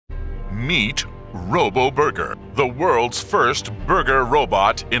Meet RoboBurger, the world's first burger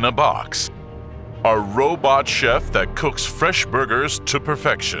robot in a box. A robot chef that cooks fresh burgers to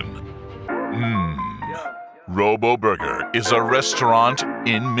perfection. RoboBurger is a restaurant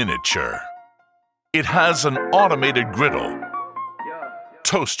in miniature. It has an automated griddle,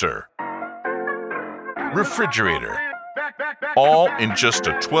 toaster, refrigerator, all in just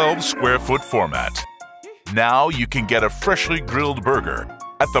a 12-square-foot format. Now you can get a freshly grilled burger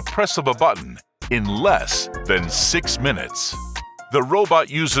at the press of a button in less than 6 minutes. The robot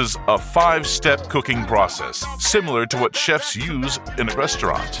uses a 5-step cooking process, similar to what chefs use in a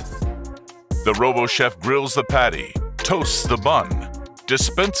restaurant. The RoboChef grills the patty, toasts the bun,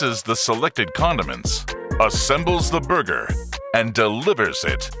 dispenses the selected condiments, assembles the burger, and delivers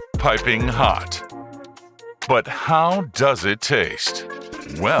it piping hot. But how does it taste?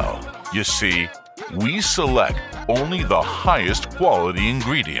 Well, you see, we select only the highest quality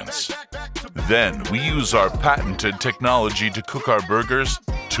ingredients. Then we use our patented technology to cook our burgers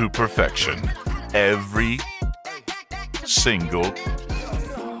to perfection every single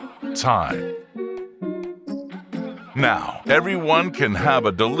time. Now, everyone can have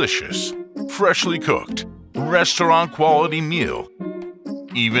a delicious, freshly cooked, restaurant-quality meal,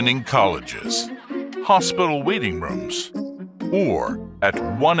 even in colleges, hospital waiting rooms, or at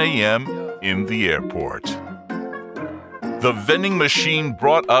 1 a.m. in the airport. The vending machine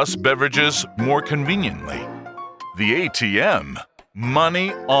brought us beverages more conveniently. The ATM,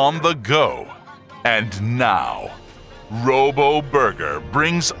 money on the go. And now, RoboBurger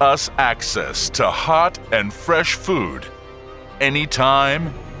brings us access to hot and fresh food,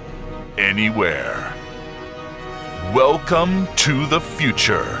 anytime, anywhere. Welcome to the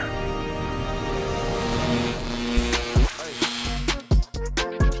future.